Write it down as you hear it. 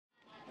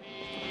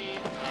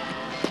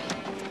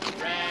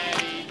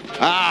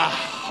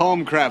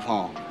Home, crap,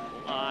 home.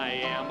 I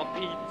am a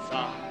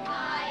pizza.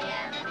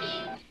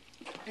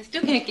 I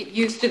still can't get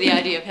used to the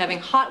idea of having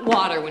hot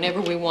water whenever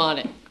we want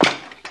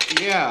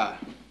it. Yeah.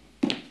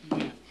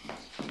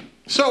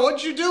 So,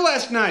 what'd you do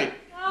last night?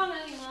 Oh,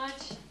 nothing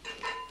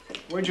much.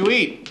 Where'd you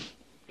eat?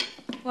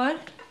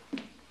 What?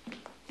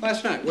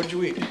 Last night, what'd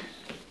you eat?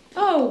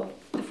 Oh,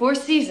 the Four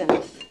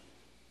Seasons.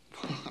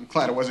 I'm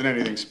glad it wasn't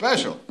anything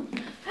special.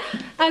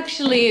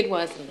 Actually, it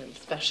was a little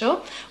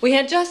special. We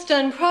had just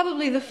done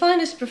probably the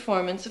finest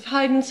performance of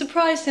Haydn's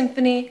Surprise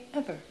Symphony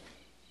ever.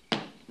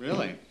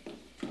 Really?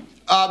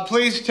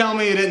 Please tell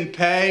me you didn't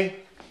pay.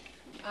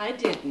 I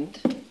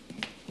didn't.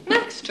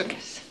 Max took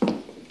us.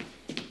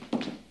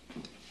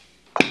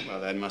 Well,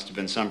 that must have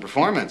been some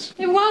performance.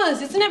 It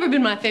was. It's never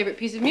been my favorite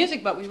piece of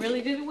music, but we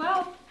really did it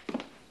well.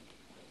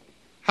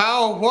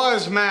 How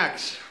was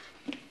Max?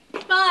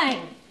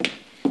 Fine.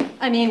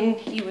 I mean,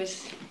 he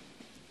was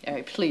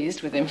very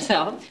pleased with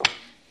himself.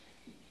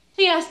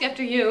 He asked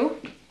after you.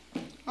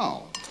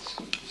 Oh,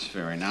 it's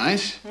very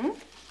nice. Hmm?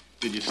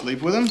 Did you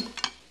sleep with him?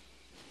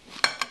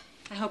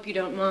 I hope you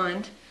don't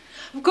mind.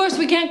 Of course,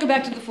 we can't go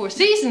back to the Four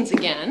Seasons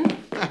again.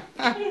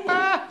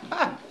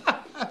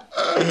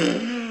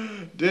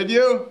 Did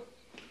you?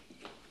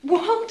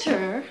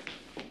 Walter,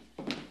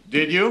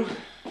 Did you?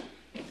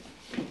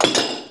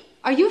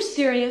 are you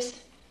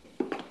serious?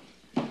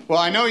 Well,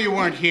 I know you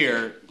weren't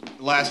here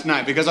last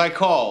night because I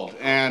called,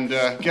 and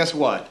guess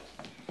what?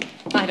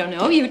 I don't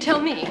know. You tell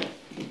me.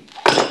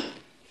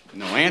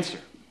 No answer.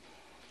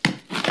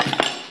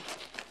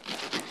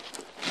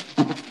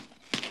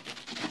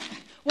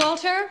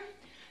 Walter,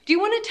 do you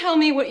want to tell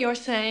me what you're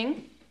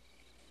saying?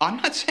 I'm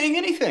not saying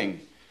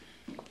anything.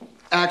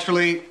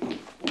 Actually,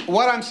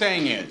 what I'm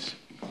saying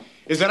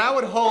is that I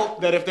would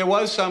hope that if there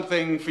was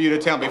something for you to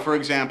tell me, for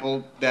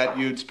example, that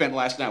you'd spent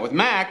last night with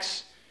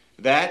Max,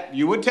 that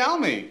you would tell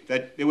me,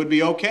 that it would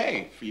be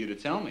okay for you to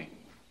tell me.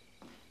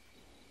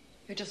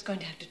 You're just going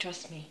to have to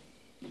trust me.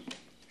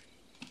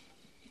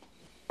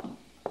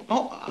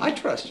 Oh, I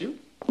trust you.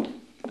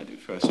 I do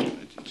trust you.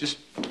 I just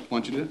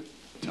want you to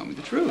tell me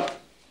the truth.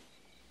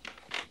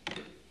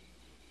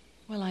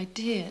 Well, I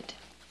did.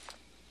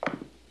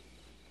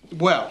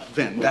 Well,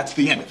 then, that's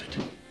the end of it.